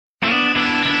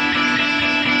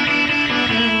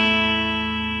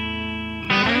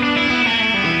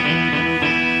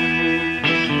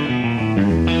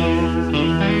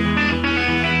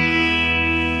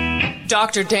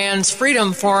Dr. Dan's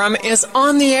Freedom Forum is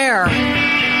on the air.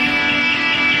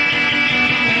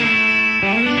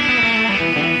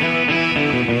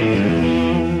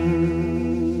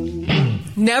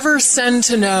 Never send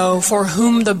to know for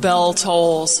whom the bell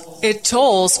tolls. It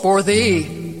tolls for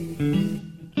thee.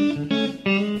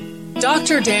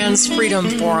 Dr. Dan's Freedom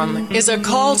Forum is a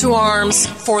call to arms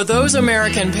for those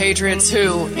American patriots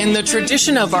who, in the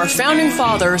tradition of our founding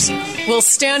fathers, will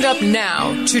stand up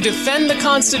now to defend the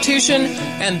Constitution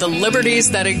and the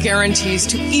liberties that it guarantees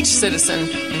to each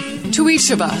citizen, to each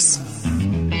of us.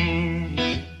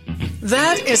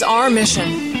 That is our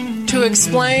mission, to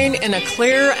explain in a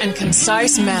clear and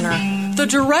concise manner the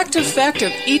direct effect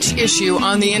of each issue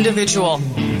on the individual,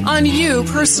 on you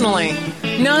personally,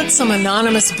 not some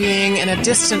anonymous being in a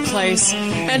distant place,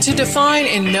 and to define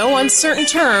in no uncertain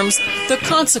terms the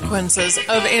consequences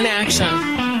of inaction.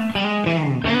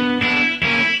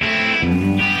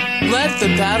 Let the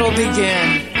battle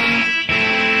begin.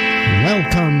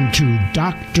 Welcome to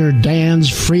Dr. Dan's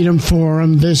Freedom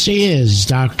Forum. This is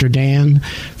Dr. Dan.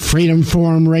 Freedom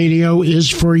Forum Radio is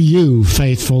for you,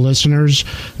 faithful listeners,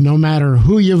 no matter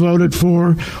who you voted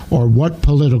for or what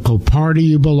political party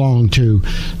you belong to.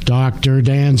 Dr.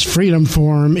 Dan's Freedom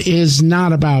Forum is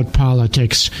not about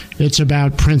politics. It's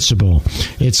about principle.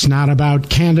 It's not about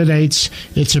candidates.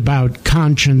 It's about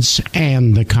conscience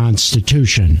and the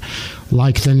Constitution.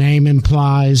 Like the name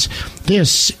implies,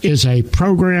 this is a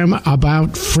program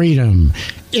about freedom,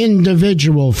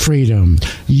 individual freedom,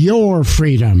 your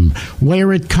freedom,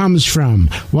 where it comes from,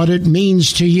 what it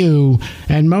means to you,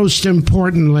 and most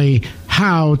importantly,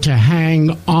 how to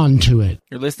hang on to it.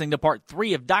 You're listening to part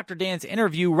 3 of Dr. Dan's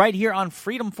interview right here on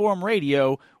Freedom Forum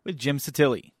Radio with Jim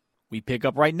Satilli. We pick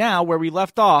up right now where we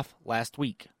left off last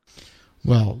week.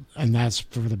 Well, and that's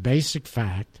for the basic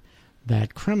fact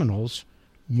that criminals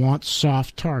want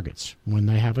soft targets when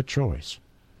they have a choice.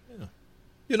 Yeah.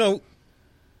 You know,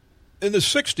 in the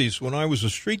 60s, when I was a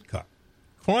street cop,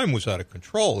 crime was out of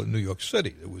control in New York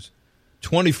City. There was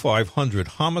 2,500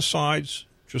 homicides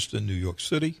just in New York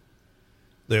City.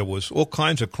 There was all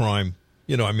kinds of crime.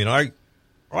 You know, I mean, I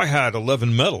had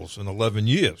 11 medals in 11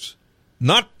 years.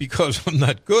 Not because I'm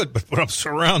that good, but I'm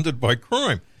surrounded by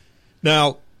crime.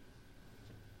 Now,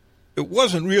 it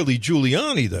wasn't really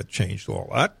Giuliani that changed all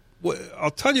that. I'll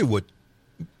tell you what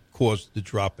caused the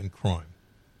drop in crime.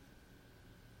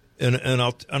 And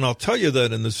I'll tell you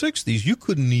that in the 60s, you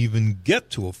couldn't even get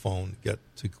to a phone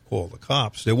to call the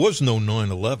cops. There was no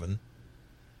 911.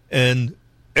 And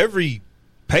every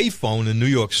payphone in New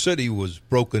York City was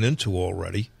broken into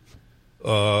already.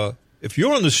 If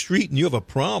you're on the street and you have a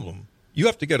problem, you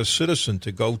have to get a citizen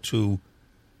to go to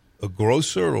a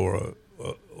grocer or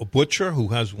a butcher who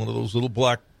has one of those little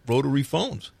black rotary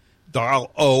phones.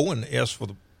 Dial O and ask for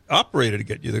the operator to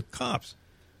get you the cops.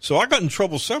 So I got in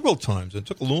trouble several times. It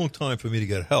took a long time for me to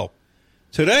get help.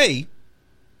 Today,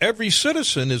 every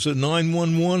citizen is a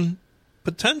 911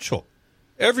 potential.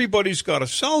 Everybody's got a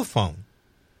cell phone.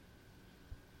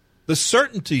 The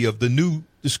certainty of the new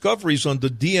discoveries on the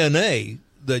DNA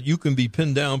that you can be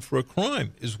pinned down for a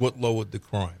crime is what lowered the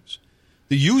crimes.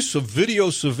 The use of video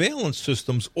surveillance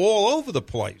systems all over the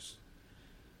place.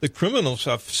 The criminals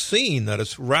have seen that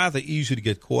it's rather easy to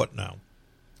get caught now.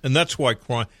 And that's why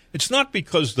crime, it's not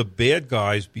because the bad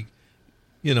guys,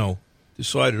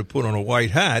 decided to put on a white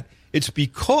hat. It's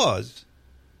because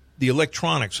the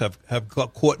electronics have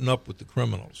got caught up with the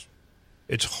criminals.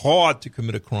 It's hard to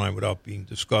commit a crime without being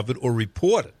discovered or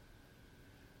reported.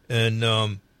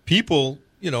 And people,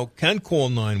 can call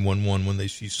 911 when they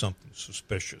see something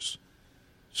suspicious.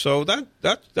 So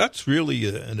that's really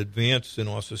an advance in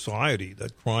our society,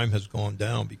 that crime has gone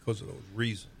down because of those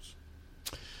reasons.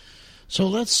 So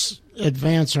let's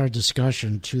advance our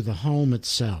discussion to the home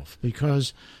itself,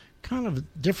 because kind of a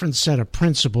different set of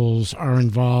principles are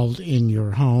involved in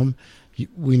your home.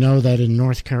 We know that in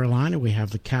North Carolina we have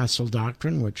the Castle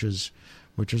Doctrine, which is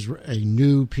a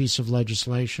new piece of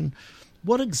legislation.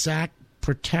 What exact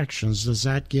protections does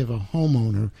that give a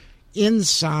homeowner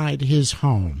inside his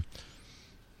home?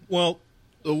 Well,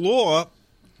 the law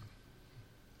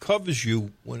covers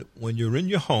you when you're in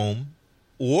your home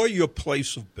or your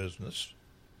place of business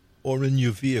or in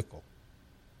your vehicle.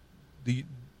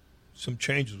 Some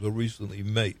changes were recently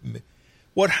made.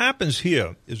 What happens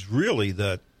here is really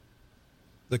that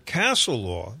the Castle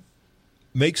Law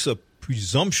makes a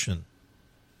presumption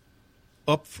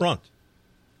up front.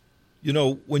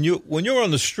 When you're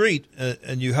on the street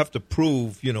and you have to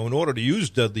prove, in order to use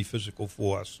deadly physical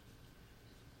force,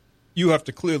 you have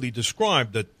to clearly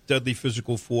describe that deadly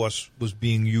physical force was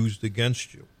being used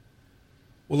against you.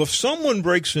 Well, if someone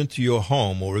breaks into your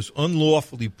home or is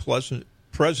unlawfully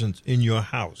present in your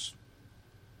house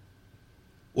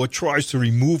or tries to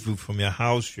remove you from your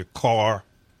house, your car,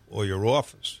 or your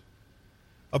office,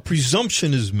 a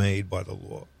presumption is made by the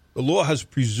law. The law has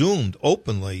presumed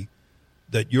openly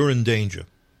that you're in danger,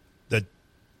 that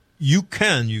you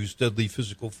can use deadly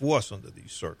physical force under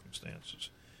these circumstances.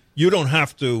 You don't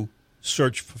have to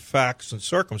search for facts and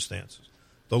circumstances.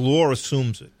 The law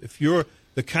assumes it.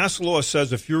 The Castle Law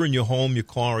says if you're in your home, your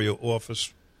car, or your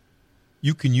office,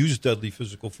 you can use deadly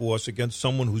physical force against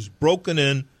someone who's broken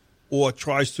in or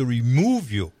tries to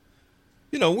remove you.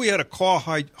 You know, we had a car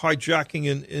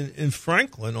hijacking in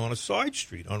Franklin on a side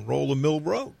street on Roller Mill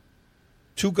Road.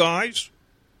 2 guys,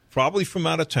 probably from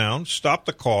out of town, stopped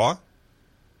the car,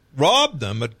 robbed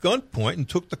them at gunpoint, and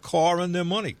took the car and their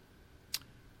money.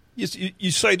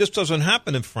 You say this doesn't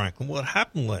happen in Franklin. Well, it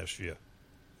happened last year,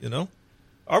 you know.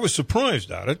 I was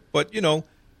surprised at it, but, you know,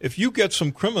 if you get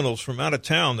some criminals from out of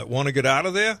town that want to get out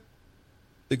of there,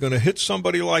 they're going to hit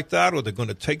somebody like that, or they're going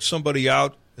to take somebody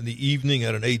out in the evening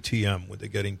at an ATM when they're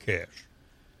getting cash.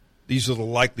 These are the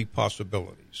likely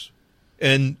possibilities.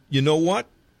 And you know what?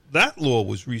 That law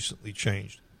was recently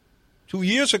changed. 2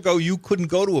 years ago, you couldn't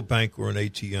go to a bank or an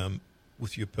ATM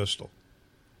with your pistol.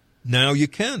 Now you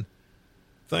can.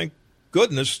 Thank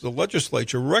goodness the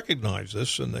legislature recognized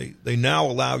this, and they now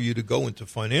allow you to go into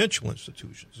financial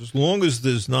institutions as long as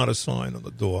there's not a sign on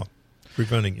the door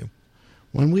preventing you.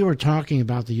 When we were talking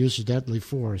about the use of deadly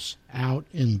force out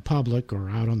in public or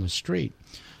out on the street,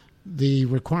 the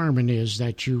requirement is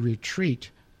that you retreat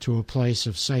to a place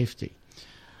of safety.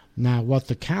 Now, what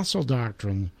the Castle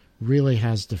Doctrine really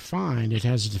has defined, it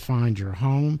has defined your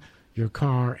home, your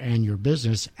car, and your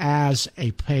business as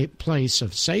a place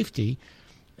of safety.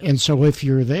 And so if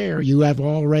you're there, you have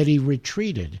already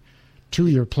retreated to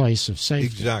your place of safety.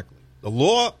 Exactly. The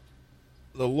law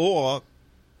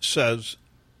says,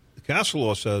 the Castle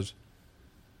Law says,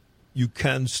 you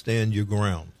can stand your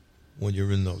ground when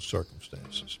you're in those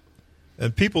circumstances.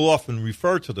 And people often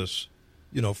refer to this,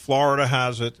 you know, Florida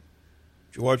has it,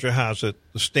 Georgia has it,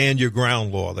 the stand your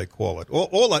ground law, they call it.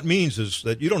 All that means is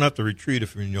that you don't have to retreat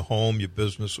if you're in your home, your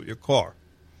business, or your car.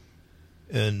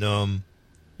 And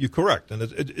you're correct. And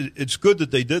it's good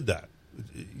that they did that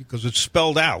because it's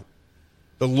spelled out.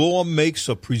 The law makes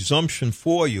a presumption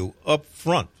for you up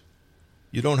front.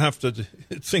 You don't have to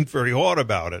think very hard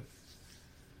about it.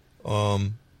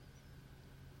 But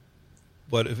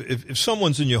if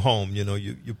someone's in your home, you know,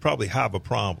 you probably have a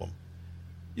problem.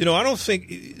 You know, I don't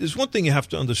think there's one thing you have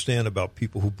to understand about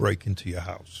people who break into your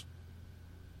house.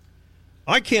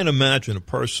 I can't imagine a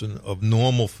person of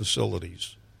normal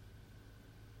facilities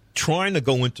trying to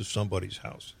go into somebody's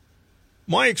house.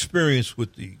 My experience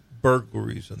with the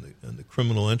burglaries and the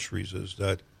criminal entries is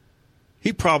that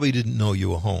he probably didn't know you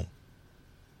were home.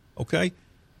 Okay?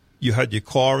 You had your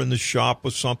car in the shop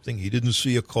or something. He didn't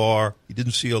see a car. He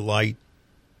didn't see a light.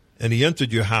 And he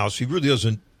entered your house. He really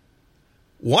doesn't.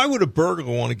 Why would a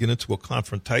burglar want to get into a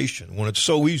confrontation when it's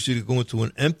so easy to go into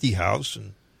an empty house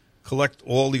and collect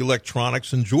all the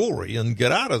electronics and jewelry and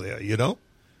get out of there, you know?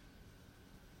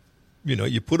 You know,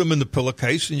 you put them in the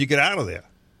pillowcase and you get out of there.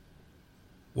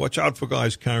 Watch out for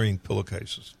guys carrying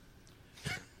pillowcases.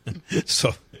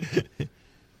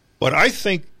 But I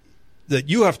think that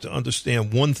you have to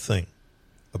understand one thing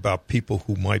about people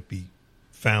who might be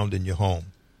found in your home.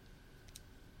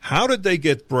 How did they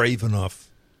get brave enough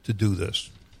to do this?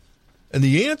 And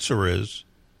the answer is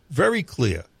very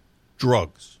clear: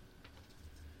 drugs.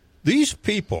 These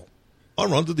people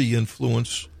are under the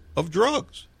influence of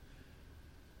drugs.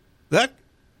 That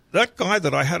guy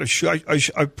that I had a shot,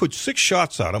 I put 6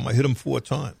 shots at him. I hit him 4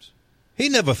 times. He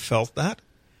never felt that.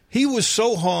 He was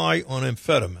so high on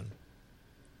amphetamine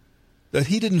that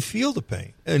he didn't feel the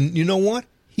pain. And you know what?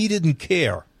 He didn't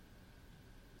care.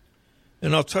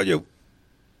 And I'll tell you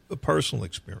a personal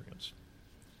experience.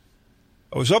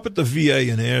 I was up at the VA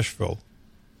in Asheville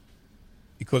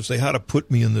because they had to put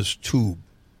me in this tube.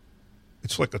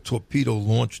 It's like a torpedo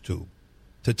launch tube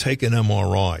to take an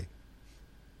MRI.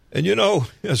 And, you know,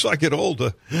 as I get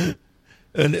older,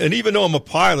 and even though I'm a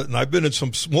pilot and I've been in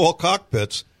some small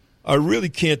cockpits, I really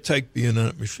can't take being in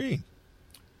that machine.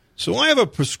 So I have a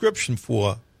prescription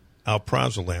for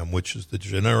alprazolam, which is the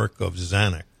generic of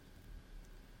Xanax.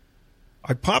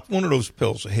 I popped one of those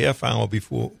pills a half hour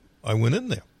before I went in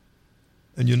there.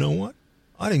 And you know what?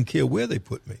 I didn't care where they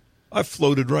put me. I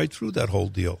floated right through that whole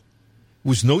deal. It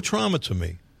was no trauma to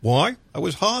me. Why? I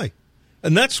was high.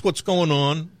 And that's what's going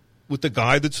on with the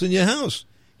guy that's in your house.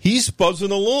 He's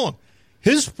buzzing along.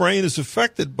 His brain is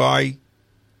affected by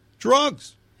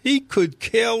drugs. He could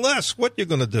care less what you're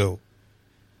going to do.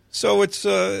 So it's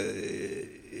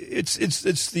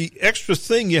it's the extra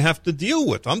thing you have to deal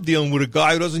with. I'm dealing with a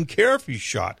guy who doesn't care if he's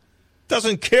shot,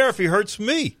 doesn't care if he hurts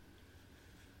me.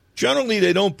 Generally,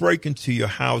 they don't break into your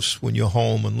house when you're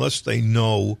home unless they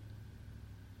know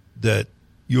that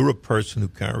you're a person who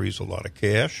carries a lot of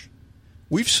cash.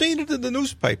 We've seen it in the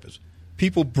newspapers.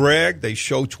 People brag, they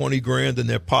show $20,000 in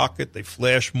their pocket, they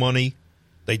flash money,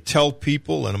 they tell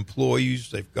people and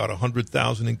employees they've got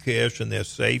 $100,000 in cash in their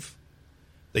safe.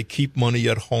 They keep money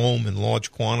at home in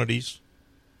large quantities.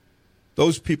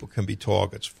 Those people can be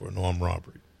targets for an armed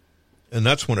robbery. And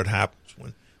that's when it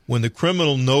happens, when the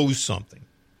criminal knows something.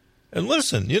 And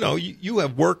listen, you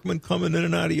have workmen coming in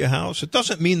and out of your house. It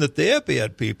doesn't mean that they're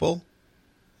bad people,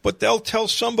 but they'll tell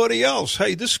somebody else,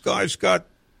 hey, this guy's got,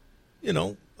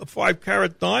 a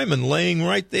 5-carat diamond laying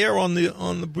right there on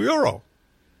the bureau.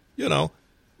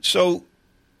 So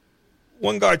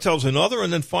one guy tells another,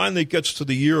 and then finally it gets to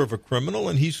the ear of a criminal,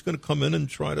 and he's going to come in and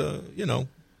try to,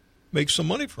 make some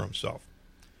money for himself.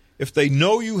 If they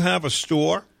know you have a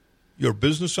store, you're a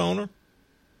business owner.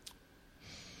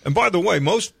 And by the way,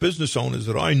 most business owners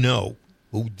that I know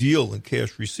who deal in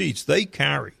cash receipts, they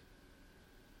carry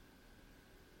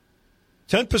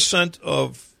 10%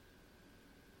 of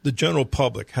the general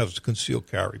public has a concealed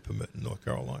carry permit in North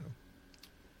Carolina.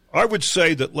 I would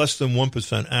say that less than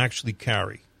 1% actually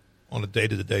carry on a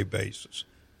day-to-day basis.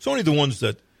 It's only the ones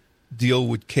that deal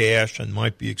with cash and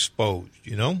might be exposed,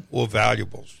 or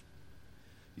valuables.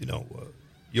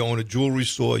 You own a jewelry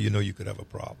store, you could have a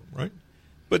problem, right?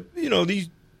 But, you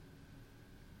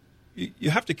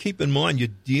have to keep in mind you're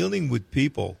dealing with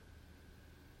people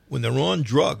when they're on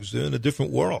drugs, they're in a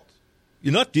different world.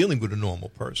 You're not dealing with a normal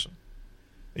person.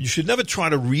 And you should never try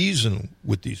to reason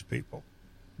with these people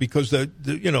because, if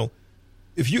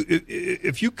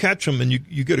you catch them and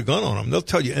you get a gun on them, they'll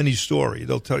tell you any story.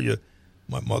 They'll tell you,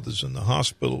 my mother's in the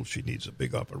hospital. She needs a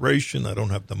big operation. I don't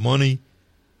have the money.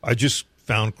 I just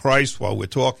found Christ while we're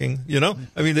talking.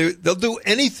 I mean, they'll do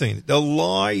anything. They'll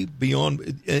lie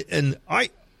beyond. And I'm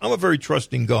a very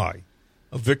trusting guy,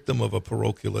 a victim of a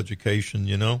parochial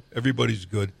education. Everybody's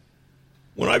good.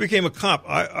 When I became a cop,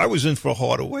 I was in for a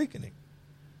hard awakening.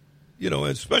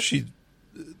 Especially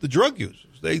the drug users.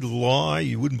 They lie.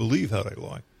 You wouldn't believe how they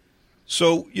lie.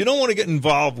 So you don't want to get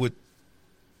involved with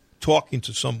talking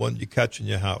to someone you catch in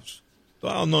your house.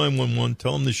 Dial 911,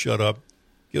 tell him to shut up,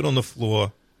 get on the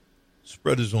floor,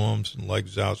 spread his arms and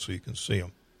legs out so you can see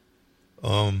him.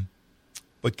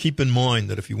 But keep in mind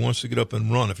that if he wants to get up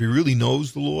and run, if he really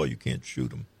knows the law, you can't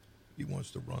shoot him. He wants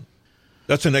to run.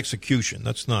 That's an execution.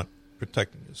 That's not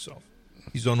protecting yourself.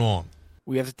 He's unarmed.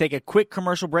 We have to take a quick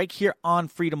commercial break here on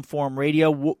Freedom Forum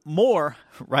Radio. More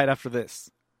right after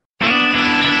this.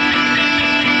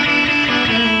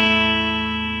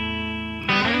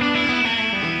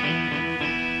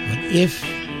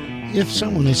 If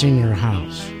someone is in your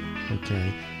house,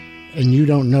 okay, and you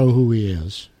don't know who he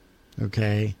is,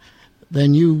 okay,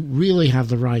 then you really have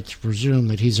the right to presume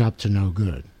that he's up to no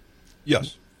good.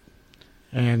 Yes.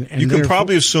 And you can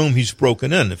probably assume he's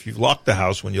broken in if you've locked the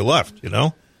house when you left,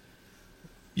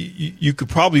 You could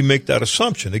probably make that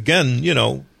assumption. Again,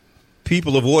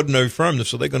 people of ordinary firmness,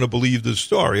 so they're going to believe this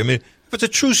story. I mean, if it's a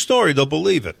true story, they'll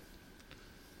believe it.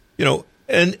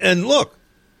 And look,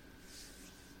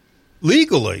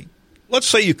 legally, let's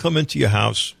say you come into your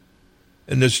house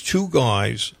and there's two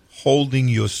guys holding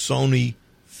your Sony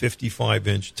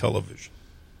 55-inch television.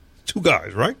 Two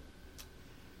guys, right?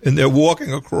 And they're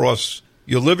walking across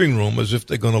your living room as if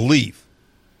they're going to leave.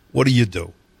 What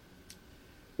do?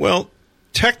 Well,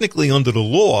 technically under the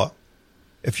law,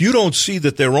 if you don't see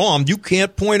that they're armed, you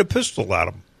can't point a pistol at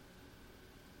them.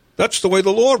 That's the way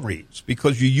the law reads,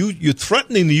 because you're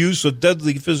threatening the use of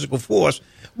deadly physical force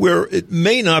where it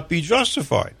may not be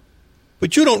justified.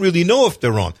 But you don't really know if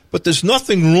they're armed. But there's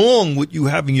nothing wrong with you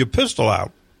having your pistol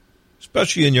out,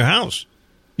 especially in your house.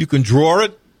 You can draw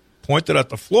it, point it at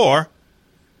the floor,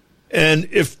 and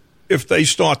if they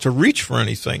start to reach for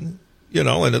anything,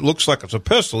 and it looks like it's a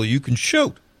pistol, you can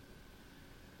shoot.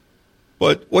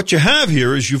 But what you have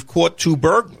here is you've caught two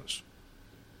burglars.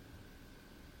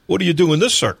 What do you do in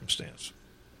this circumstance?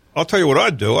 I'll tell you what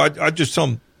I'd do. I'd just tell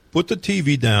them, put the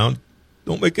TV down,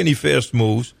 don't make any fast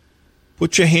moves,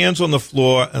 put your hands on the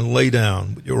floor and lay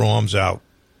down with your arms out.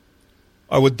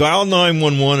 I would dial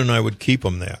 911 and I would keep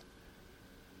them there.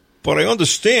 But I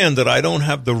understand that I don't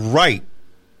have the right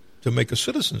to make a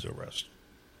citizen's arrest.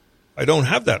 I don't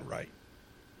have that right.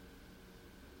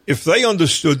 If they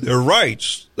understood their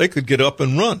rights, they could get up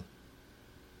and run.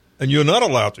 And you're not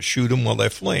allowed to shoot them while they're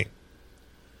fleeing.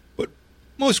 But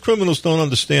most criminals don't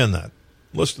understand that,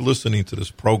 unless they're listening to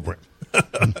this program.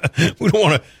 We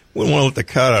don't wouldn't want to let the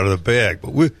cat out of the bag.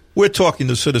 But we're talking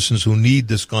to citizens who need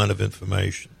this kind of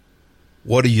information.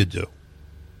 What do you do?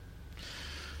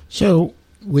 So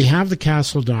we have the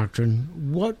Castle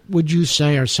Doctrine. What would you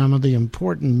say are some of the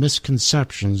important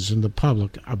misconceptions in the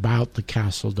public about the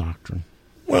Castle Doctrine?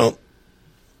 Well,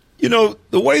 the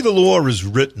way the law is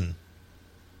written,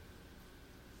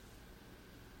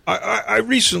 I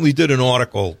recently did an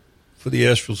article for the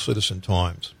Asheville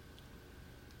Citizen-Times.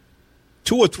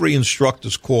 2 or 3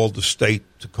 instructors called the state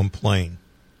to complain.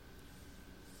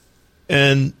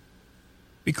 And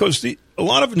because a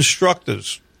lot of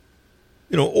instructors,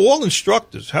 all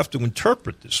instructors have to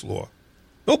interpret this law.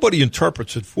 Nobody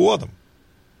interprets it for them.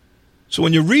 So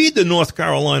when you read the North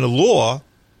Carolina law,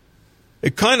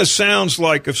 it kind of sounds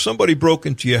like if somebody broke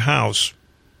into your house,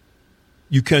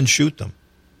 you can shoot them.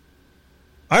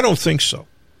 I don't think so.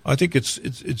 I think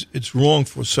it's wrong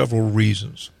for several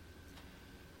reasons.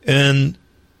 And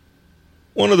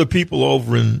one of the people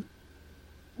over in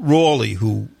Raleigh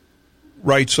who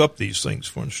writes up these things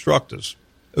for instructors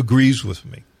agrees with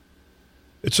me.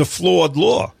 It's a flawed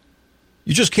law.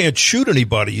 You just can't shoot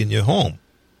anybody in your home.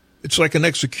 It's like an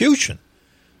execution.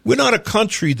 We're not a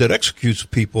country that executes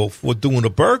people for doing a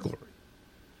burglary.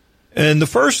 And the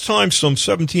first time some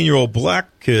 17-year-old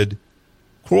black kid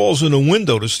crawls in a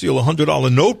window to steal a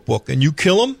 $100 notebook and you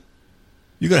kill him,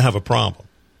 you're going to have a problem.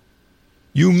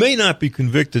 You may not be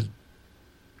convicted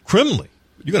criminally,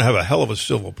 but you're going to have a hell of a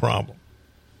civil problem.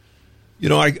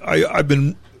 I've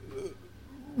been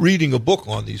reading a book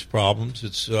on these problems.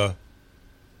 It's The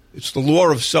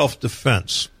Law of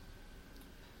Self-Defense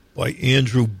by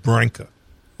Andrew Branca,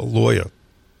 a lawyer.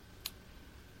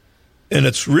 And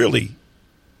it's really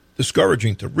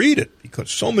discouraging to read it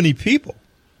because so many people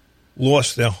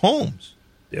lost their homes,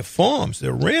 their farms,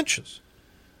 their ranches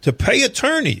to pay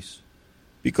attorneys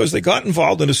because they got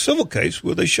involved in a civil case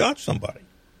where they shot somebody.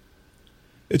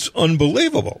 It's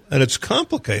unbelievable, and it's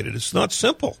complicated. It's not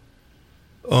simple.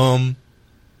 So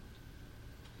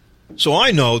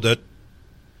I know that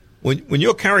when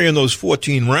you're carrying those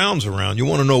 14 rounds around, you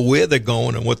want to know where they're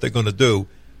going and what they're going to do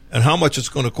and how much it's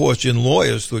going to cost you in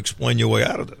lawyers to explain your way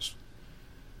out of this.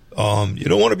 You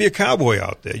don't want to be a cowboy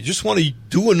out there. You just want to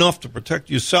do enough to protect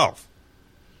yourself.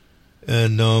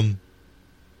 And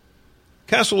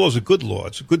Castle law is a good law.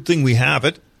 It's a good thing we have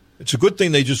it. It's a good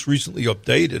thing they just recently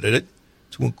updated it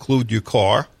to include your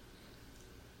car.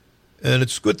 And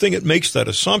it's a good thing it makes that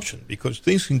assumption because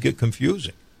things can get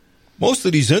confusing. Most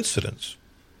of these incidents,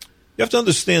 you have to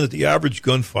understand that the average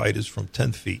gunfight is from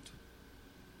 10 feet,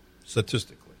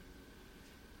 statistically.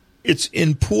 It's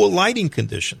in poor lighting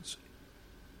conditions.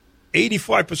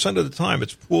 85% of the time,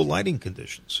 it's poor lighting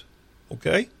conditions.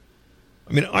 Okay?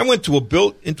 I mean, I went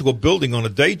into a building on a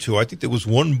day tour. I think there was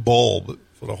one bulb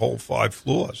for the whole 5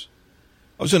 floors.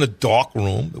 I was in a dark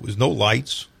room. There was no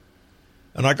lights.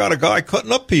 And I got a guy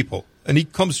cutting up people, and he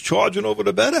comes charging over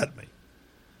the bed at me.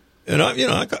 And,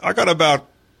 I got about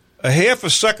a half a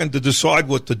second to decide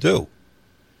what to do.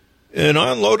 And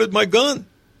I unloaded my gun.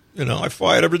 I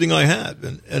fired everything I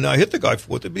had. And I hit the guy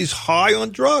for it. But he's high on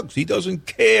drugs. He doesn't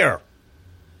care.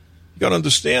 You got to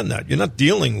understand that. You're not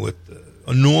dealing with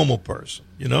a normal person,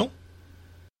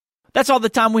 That's all the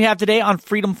time we have today on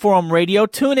Freedom Forum Radio.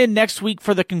 Tune in next week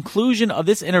for the conclusion of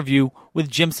this interview with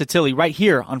Jim Satili right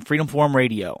here on Freedom Forum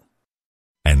Radio.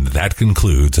 And that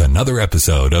concludes another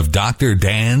episode of Dr.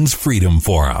 Dan's Freedom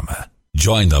Forum.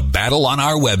 Join the battle on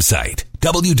our website,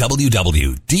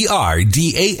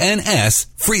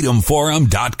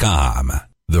 www.drdansfreedomforum.com.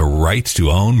 The right to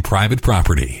own private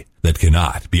property that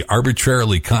cannot be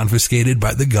arbitrarily confiscated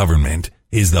by the government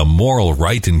is the moral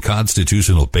right and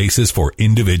constitutional basis for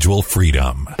individual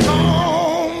freedom.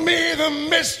 On me the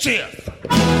mischief.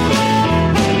 On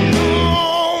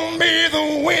me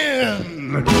the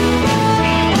wind.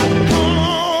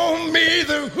 On me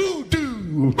the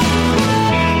hoodoo.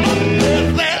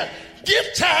 Let that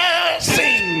guitar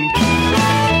sing.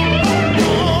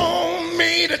 On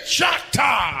me the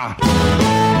Choctaw.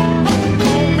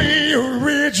 On me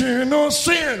original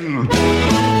sin.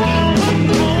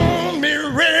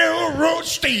 Railroad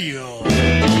steel.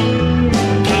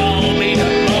 Call me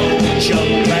the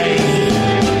Mojo Man.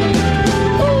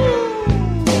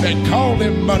 And call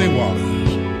them muddy waters.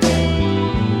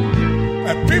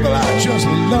 And people, I just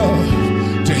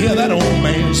love to hear that old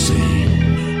man sing.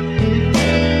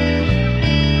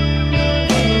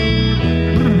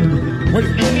 Wait.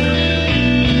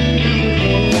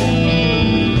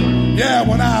 Yeah,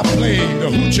 when I play the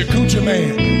Hoochie Coochie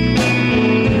Man,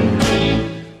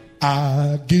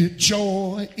 I get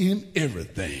joy in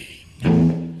everything.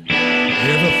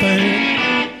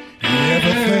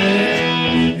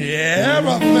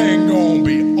 Everything gonna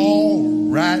be all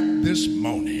this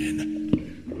morning.